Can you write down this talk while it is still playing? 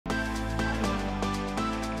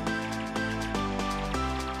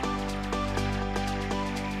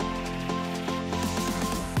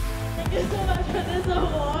this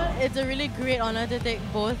award. It's a really great honor to take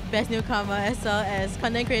both Best Newcomer as well as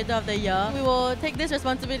Content Creator of the Year. We will take this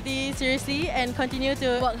responsibility seriously and continue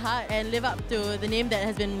to work hard and live up to the name that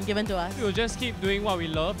has been given to us. We will just keep doing what we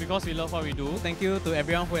love because we love what we do. Thank you to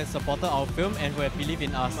everyone who has supported our film and who have believed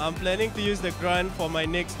in us. I'm planning to use the grant for my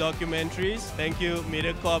next documentaries. Thank you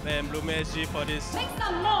Mediacorp and Bloomr.SG for this. Make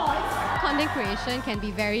some noise! Content creation can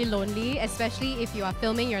be very lonely, especially if you are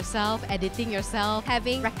filming yourself, editing yourself,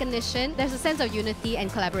 having recognition. There's a sense of unity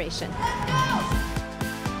and collaboration. Let's go!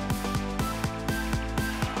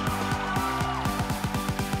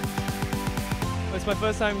 It's my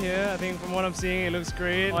first time here. I think from what I'm seeing, it looks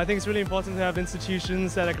great. I think it's really important to have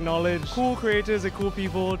institutions that acknowledge cool creators and cool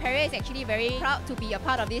people. Paris is actually very proud to be a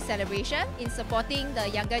part of this celebration in supporting the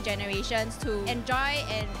younger generations to enjoy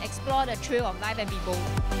and explore the thrill of life and be bold.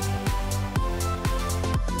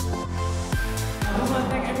 I just want to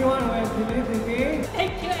thank everyone who has believed in me.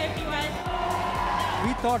 Thank you, everyone.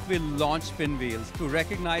 We thought we'll launch Pinwheels to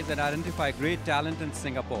recognize and identify great talent in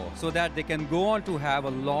Singapore so that they can go on to have a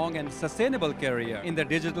long and sustainable career in the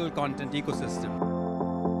digital content ecosystem.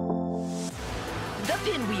 The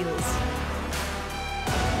Pinwheels.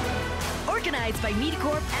 Organized by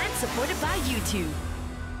Mediacorp and supported by YouTube.